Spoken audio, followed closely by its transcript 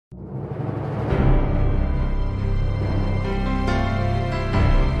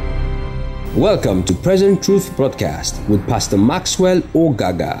Welcome to Present Truth Broadcast with Pastor Maxwell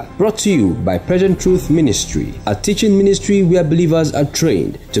Ogaga, brought to you by Present Truth Ministry, a teaching ministry where believers are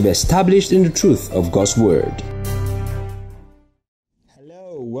trained to be established in the truth of God's Word.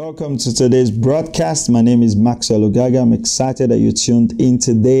 Welcome to today's broadcast. My name is Maxwell Ogaga. I'm excited that you tuned in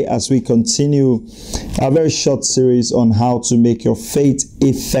today as we continue a very short series on how to make your faith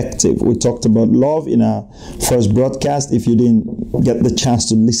effective. We talked about love in our first broadcast. If you didn't get the chance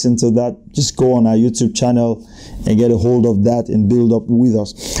to listen to that, just go on our YouTube channel and get a hold of that and build up with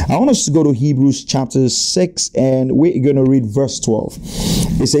us. I want us to go to Hebrews chapter 6 and we're going to read verse 12.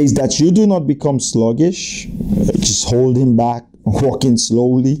 It says that you do not become sluggish, just holding back, walking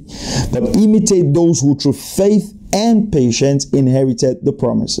slowly, but imitate those who through faith and patience inherited the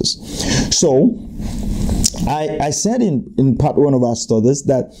promises. So, I said in part one of our studies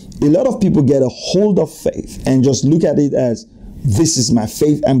that a lot of people get a hold of faith and just look at it as, this is my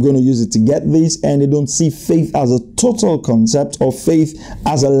faith, I'm going to use it to get this, and they don't see faith as a total concept or faith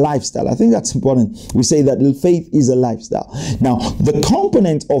as a lifestyle. I think that's important. We say that faith is a lifestyle. Now, the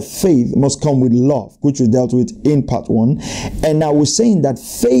component of faith must come with love, which we dealt with in part one, and now we're saying that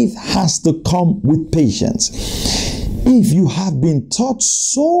faith has to come with patience. If you have been taught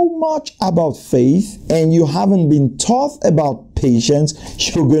so much about faith and you haven't been taught about patience,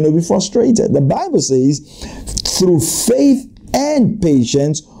 you're going to be frustrated. The Bible says, through faith and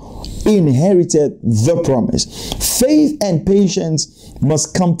patience inherited the promise. Faith and patience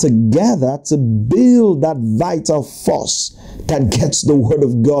must come together to build that vital force that gets the word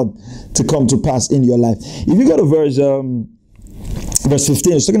of God to come to pass in your life. If you go to verse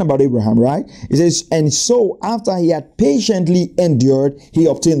 15, it's talking about Abraham, right? It says, and so after he had patiently endured, he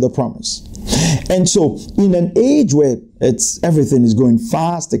obtained the promise. And so in an age where everything is going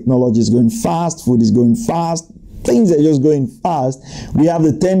fast, technology is going fast, food is going fast, things are just going fast, we have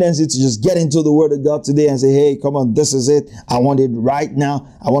the tendency to just get into the Word of God today and say, hey, come on, this is it. I want it right now.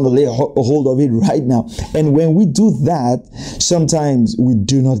 I want to lay a hold of it right now. And when we do that, sometimes we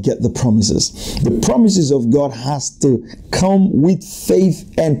do not get the promises. The promises of God has to come with faith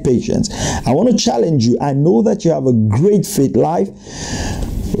and patience. I want to challenge you. I know that you have a great faith life.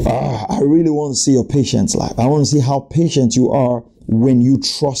 I really want to see your patience life. I want to see how patient you are when you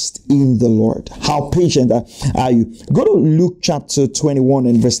trust in the Lord. How patient are you? Go to Luke chapter 21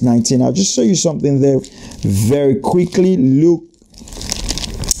 and verse 19. I'll just show you something there very quickly. Luke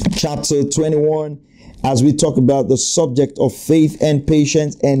chapter 21, as we talk about the subject of faith and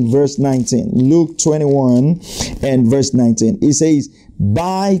patience, and verse 19. Luke 21 and verse 19. It says,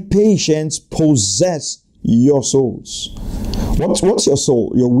 by patience possess your souls. What's your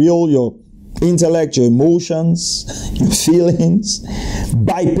soul? Your will, your intellect, your emotions, your feelings.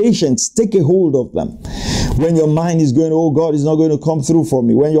 By patience, take a hold of them. When your mind is going, oh, God is not going to come through for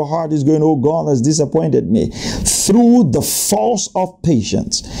me. When your heart is going, oh, God has disappointed me. Through the force of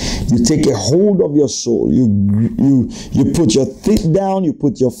patience, you take a hold of your soul. You put your feet down, you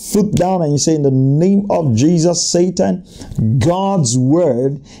put your foot down, and you say, in the name of Jesus, Satan, God's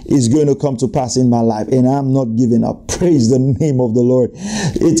word is going to come to pass in my life, and I'm not giving up. Praise the name of the Lord.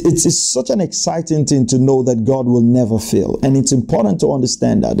 It's such an exciting thing to know that God will never fail. And it's important to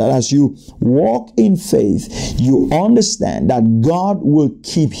understand that as you walk in faith, you understand that God will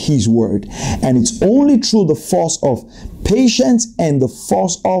keep his word. And it's only through the force of patience and the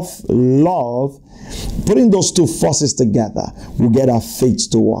force of love, putting those two forces together, will get our faith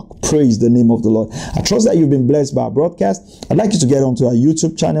to work. Praise the name of the Lord. I trust that you've been blessed by our broadcast. I'd like you to get onto our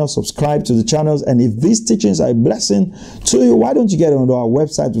YouTube channel, subscribe to the channels, and if these teachings are a blessing to you, why don't you get onto our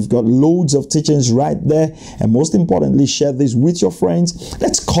website? We've got loads of teachings right there, and most importantly, share this with your friends.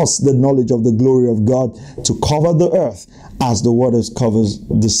 Let's cause the knowledge of the glory of God to cover the earth as the waters covers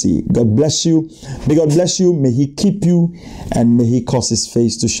the sea. God bless you. May God bless you. May he keep you, and may he cause his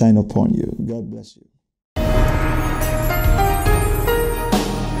face to shine upon you. God bless you.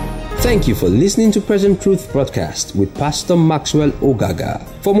 Thank you for listening to Present Truth Broadcast with Pastor Maxwell Ogaga.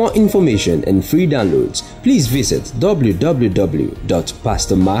 For more information and free downloads, please visit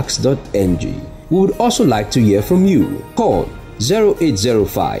www.pastormax.ng. We would also like to hear from you. Call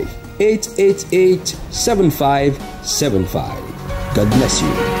 0805 888 7575. God bless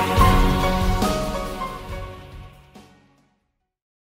you.